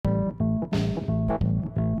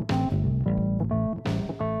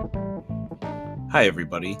Hi,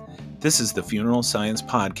 everybody. This is the Funeral Science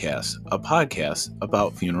Podcast, a podcast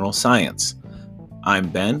about funeral science. I'm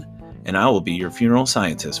Ben, and I will be your funeral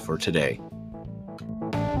scientist for today.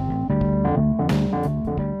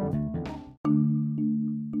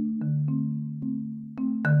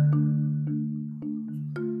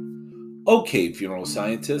 Okay, funeral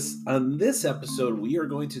scientists, on this episode, we are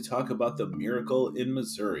going to talk about the miracle in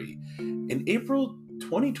Missouri. In April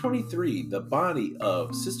 2023, the body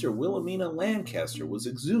of Sister Wilhelmina Lancaster was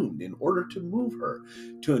exhumed in order to move her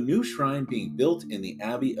to a new shrine being built in the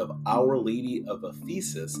Abbey of Our Lady of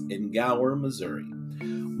Ephesus in Gower, Missouri.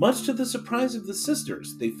 Much to the surprise of the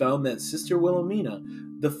sisters, they found that Sister Wilhelmina,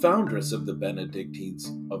 the foundress of the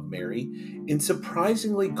Benedictines of Mary, in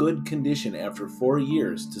surprisingly good condition after 4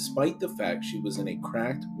 years, despite the fact she was in a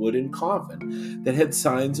cracked wooden coffin that had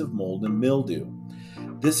signs of mold and mildew.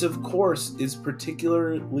 This, of course, is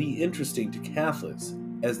particularly interesting to Catholics,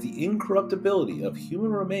 as the incorruptibility of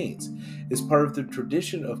human remains is part of the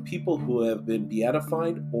tradition of people who have been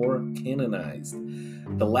beatified or canonized.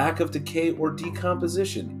 The lack of decay or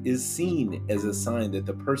decomposition is seen as a sign that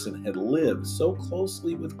the person had lived so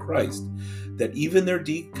closely with Christ that even their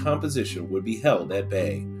decomposition would be held at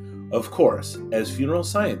bay. Of course, as funeral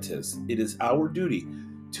scientists, it is our duty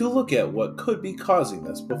to look at what could be causing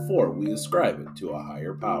this before we ascribe it to a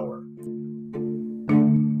higher power.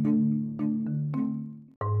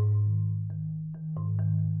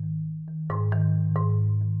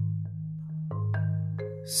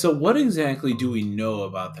 So what exactly do we know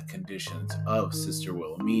about the conditions of Sister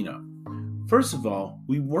Wilhelmina? First of all,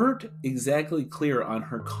 we weren't exactly clear on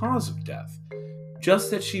her cause of death, just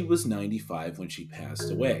that she was 95 when she passed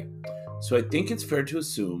away. So I think it's fair to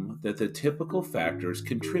assume that the typical factors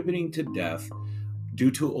contributing to death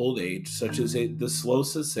due to old age, such as the slow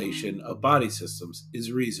cessation of body systems,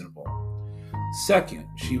 is reasonable. Second,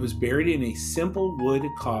 she was buried in a simple wood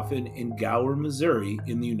coffin in Gower, Missouri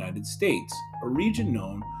in the United States, a region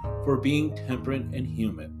known for being temperate and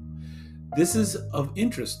humid. This is of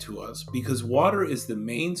interest to us because water is the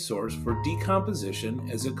main source for decomposition,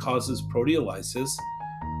 as it causes proteolysis,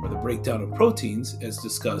 or the breakdown of proteins, as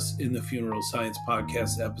discussed in the Funeral Science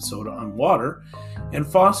Podcast episode on water, and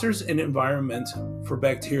fosters an environment for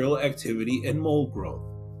bacterial activity and mold growth.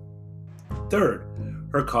 Third,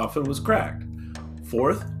 her coffin was cracked.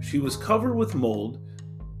 Fourth, she was covered with mold,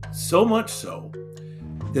 so much so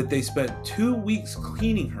that they spent 2 weeks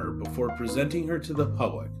cleaning her before presenting her to the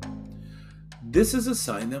public. This is a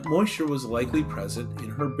sign that moisture was likely present in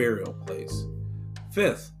her burial place.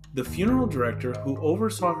 Fifth, the funeral director who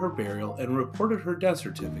oversaw her burial and reported her death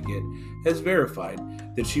certificate has verified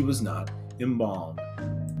that she was not embalmed.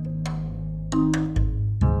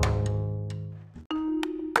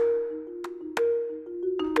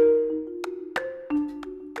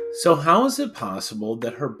 So how is it possible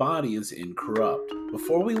that her body is incorrupt?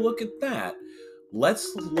 Before we look at that,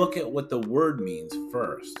 let's look at what the word means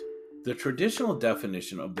first. The traditional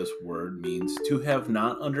definition of this word means to have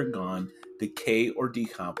not undergone decay or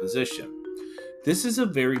decomposition. This is a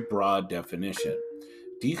very broad definition.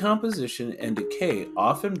 Decomposition and decay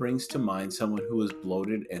often brings to mind someone who is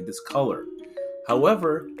bloated and discolored.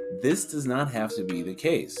 However, this does not have to be the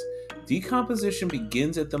case. Decomposition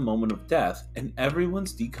begins at the moment of death, and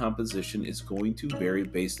everyone's decomposition is going to vary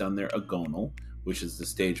based on their agonal, which is the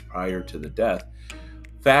stage prior to the death,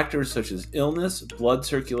 factors such as illness, blood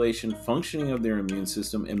circulation, functioning of their immune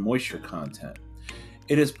system, and moisture content.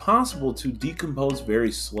 It is possible to decompose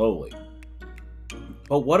very slowly.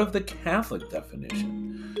 But what of the Catholic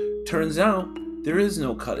definition? Turns out there is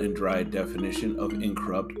no cut and dried definition of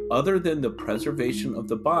incorrupt other than the preservation of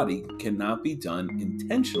the body cannot be done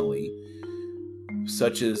intentionally,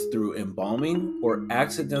 such as through embalming, or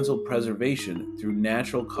accidental preservation through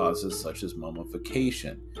natural causes such as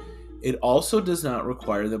mummification. It also does not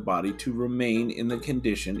require the body to remain in the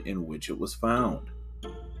condition in which it was found.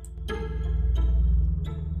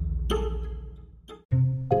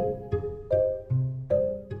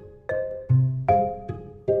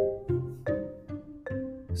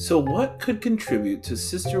 So what could contribute to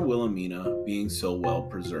Sister Wilhelmina being so well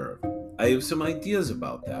preserved? I have some ideas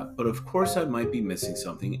about that, but of course I might be missing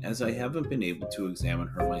something as I haven't been able to examine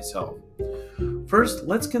her myself. First,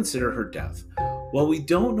 let's consider her death. While we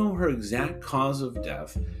don't know her exact cause of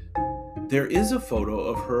death, there is a photo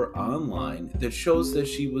of her online that shows that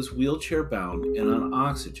she was wheelchair bound and on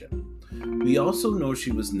oxygen. We also know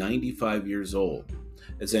she was 95 years old.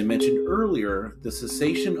 As I mentioned earlier, the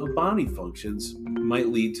cessation of body functions might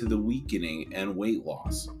lead to the weakening and weight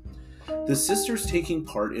loss. The sisters taking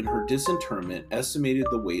part in her disinterment estimated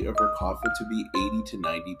the weight of her coffin to be 80 to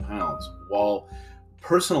 90 pounds, while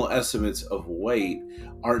personal estimates of weight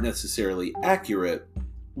aren't necessarily accurate,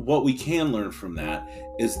 what we can learn from that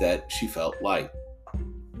is that she felt light.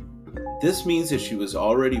 This means that she was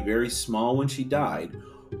already very small when she died,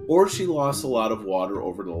 or she lost a lot of water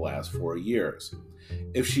over the last 4 years.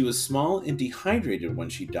 If she was small and dehydrated when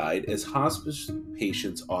she died, as hospice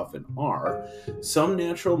patients often are, some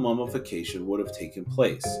natural mummification would have taken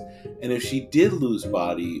place. And if she did lose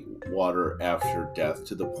body water after death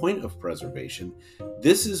to the point of preservation,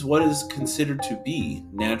 this is what is considered to be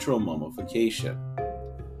natural mummification.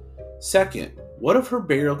 Second, what of her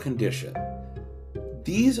burial condition?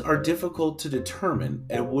 These are difficult to determine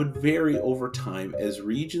and would vary over time, as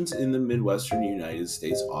regions in the Midwestern United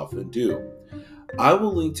States often do. I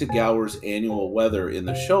will link to Gower's annual weather in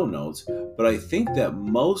the show notes, but I think that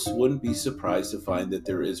most wouldn't be surprised to find that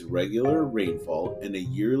there is regular rainfall and a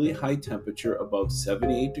yearly high temperature above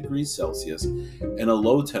 78 degrees Celsius and a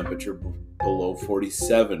low temperature below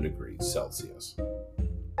 47 degrees Celsius.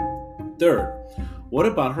 Third, what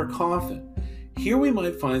about her coffin? Here we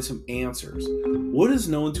might find some answers. Wood is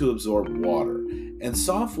known to absorb water, and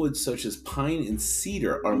softwoods such as pine and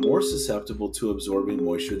cedar are more susceptible to absorbing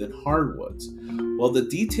moisture than hardwoods. While the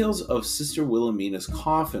details of Sister Wilhelmina's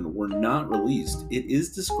coffin were not released, it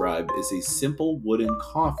is described as a simple wooden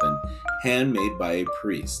coffin handmade by a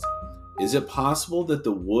priest. Is it possible that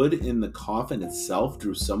the wood in the coffin itself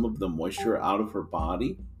drew some of the moisture out of her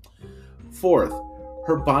body? Fourth,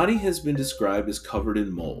 her body has been described as covered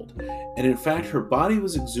in mold, and in fact her body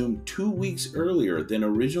was exhumed 2 weeks earlier than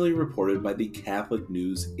originally reported by the Catholic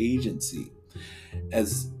News Agency,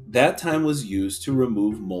 as that time was used to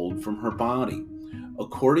remove mold from her body.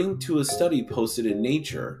 According to a study posted in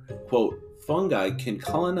Nature, quote, fungi can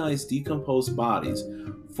colonize decomposed bodies,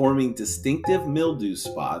 forming distinctive mildew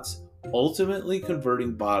spots, ultimately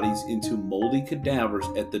converting bodies into moldy cadavers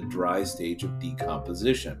at the dry stage of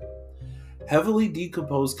decomposition. Heavily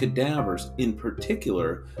decomposed cadavers, in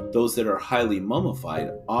particular those that are highly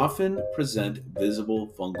mummified, often present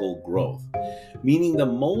visible fungal growth, meaning the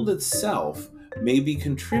mold itself may be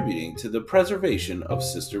contributing to the preservation of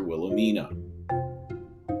Sister Wilhelmina.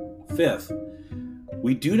 Fifth,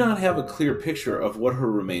 we do not have a clear picture of what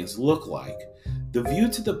her remains look like. The view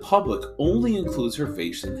to the public only includes her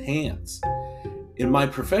face and hands. In my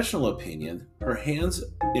professional opinion, her hands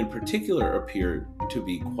in particular appear to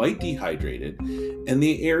be quite dehydrated, and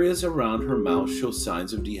the areas around her mouth show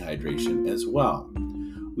signs of dehydration as well.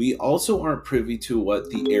 We also aren't privy to what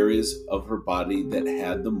the areas of her body that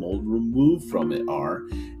had the mold removed from it are,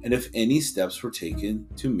 and if any steps were taken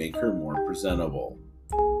to make her more presentable.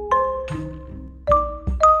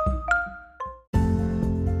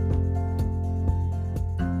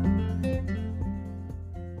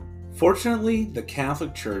 Fortunately, the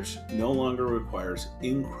Catholic Church no longer requires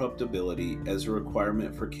incorruptibility as a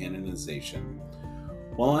requirement for canonization.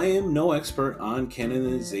 While I am no expert on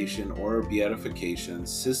canonization or beatification,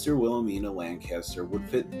 Sister Wilhelmina Lancaster would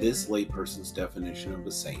fit this layperson's definition of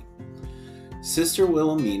a saint. Sister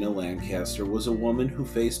Wilhelmina Lancaster was a woman who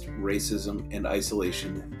faced racism and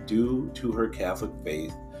isolation due to her Catholic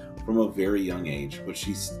faith from a very young age, but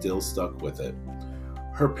she still stuck with it.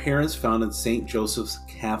 Her parents founded St. Joseph's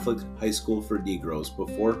Catholic High School for Negroes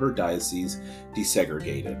before her diocese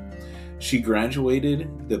desegregated. She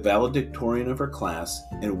graduated the valedictorian of her class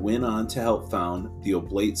and went on to help found the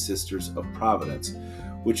Oblate Sisters of Providence,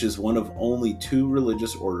 which is one of only 2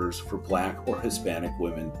 religious orders for Black or Hispanic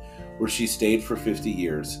women, where she stayed for 50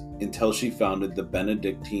 years until she founded the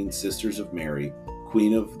Benedictine Sisters of Mary,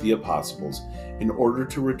 Queen of the Apostles, in order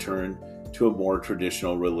to return to a more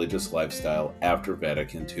traditional religious lifestyle after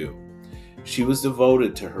Vatican II. She was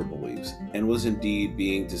devoted to her beliefs and was indeed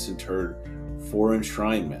being disinterred for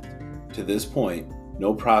enshrinement. To this point,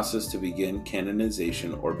 no process to begin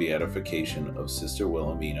canonization or beatification of Sister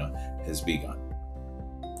Wilhelmina has begun.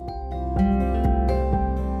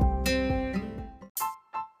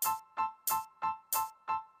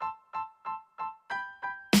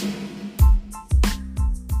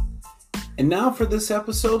 And now for this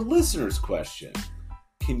episode listener's question.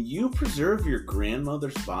 Can you preserve your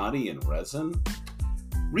grandmother's body in resin?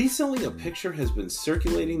 Recently, a picture has been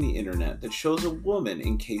circulating the internet that shows a woman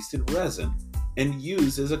encased in resin and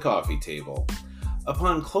used as a coffee table.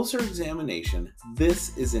 Upon closer examination,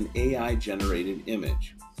 this is an AI-generated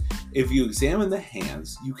image. If you examine the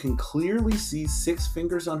hands, you can clearly see 6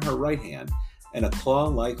 fingers on her right hand and a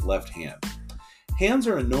claw-like left hand. Hands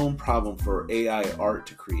are a known problem for AI art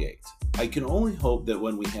to create. I can only hope that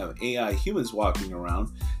when we have AI humans walking around,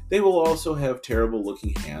 they will also have terrible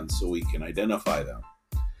looking hands so we can identify them.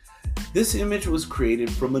 This image was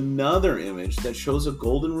created from another image that shows a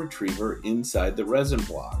golden retriever inside the resin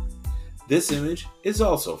block. This image is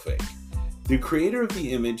also fake. The creator of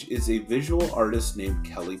the image is a visual artist named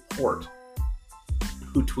Kelly Port,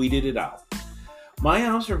 who tweeted it out. My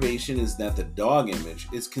observation is that the dog image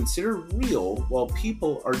is considered real while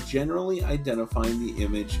people are generally identifying the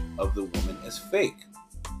image of the woman as fake.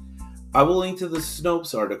 I will link to the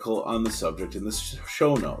Snopes article on the subject in the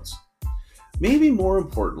show notes. Maybe more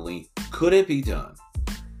importantly, could it be done?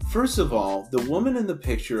 First of all, the woman in the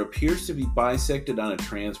picture appears to be bisected on a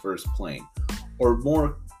transverse plane, or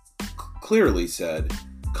more clearly said,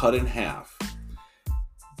 cut in half.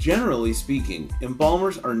 Generally speaking,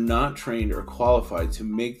 embalmers are not trained or qualified to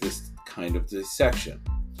make this kind of dissection.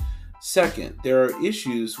 Second, there are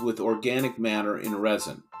issues with organic matter in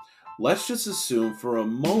resin. Let's just assume for a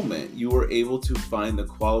moment you were able to find the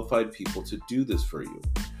qualified people to do this for you.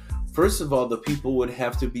 First of all, the people would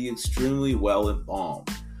have to be extremely well embalmed.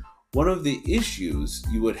 One of the issues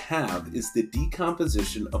you would have is the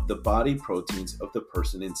decomposition of the body proteins of the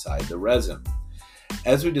person inside the resin.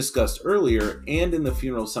 As we discussed earlier, and in the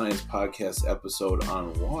Funeral Science podcast episode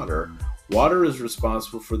on water, water is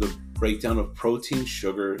responsible for the breakdown of protein,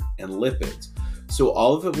 sugar, and lipids. So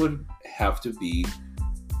all of it would have to be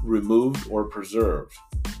removed or preserved.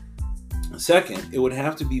 Second, it would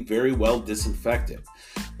have to be very well disinfected.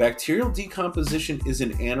 Bacterial decomposition is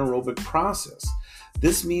an anaerobic process.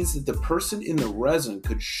 This means that the person in the resin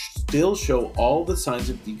could still show all the signs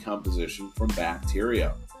of decomposition from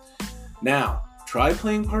bacteria. Now, try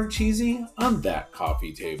playing Parcheesi on that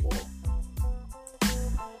coffee table.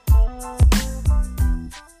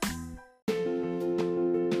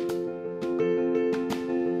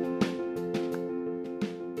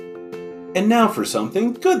 And now for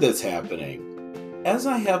something good that's happening. As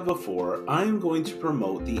I have before, I am going to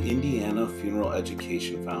promote the Indiana Funeral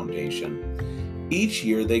Education Foundation. Each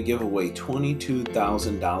year they give away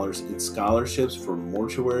 $22,000 in scholarships for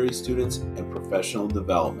mortuary students and professional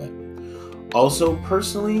development. Also,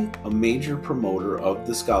 personally, a major promoter of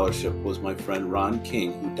the scholarship was my friend Ron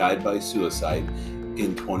King, who died by suicide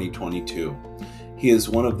in 2022. He is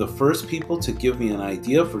one of the first people to give me an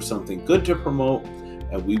idea for something good to promote,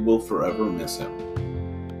 and we will forever miss him.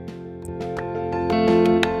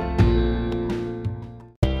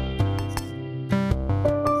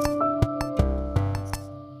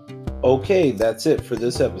 Okay, that's it for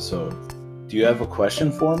this episode. Do you have a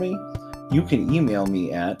question for me? You can email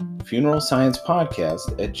me at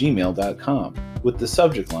funeralsciencepodcast@gmail.com with the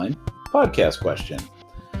subject line, podcast question.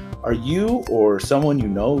 Are you or someone you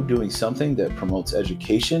know doing something that promotes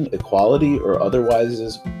education, equality, or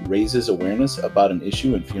otherwise raises awareness about an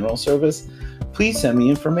issue in funeral service? Please send me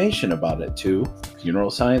information about it to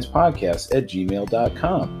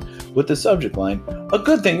funeralsciencepodcast@gmail.com with the subject line, a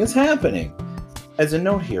good thing is happening. As a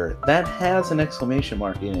note here, that has an exclamation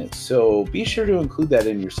mark in it, so be sure to include that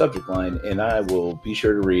in your subject line and I will be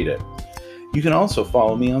sure to read it. You can also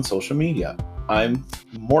follow me on social media. I'm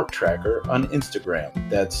Mort Tracker on Instagram.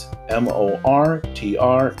 That's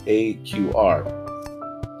MORTRAQR.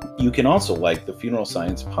 You can also like the Funeral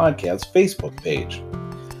Science Podcast Facebook page.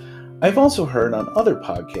 I've also heard on other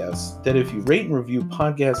podcasts that if you rate and review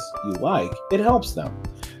podcasts you like, it helps them.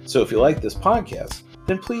 So if you like this podcast,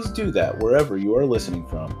 then please do that wherever you are listening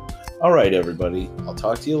from. All right, everybody, I'll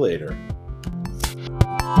talk to you later.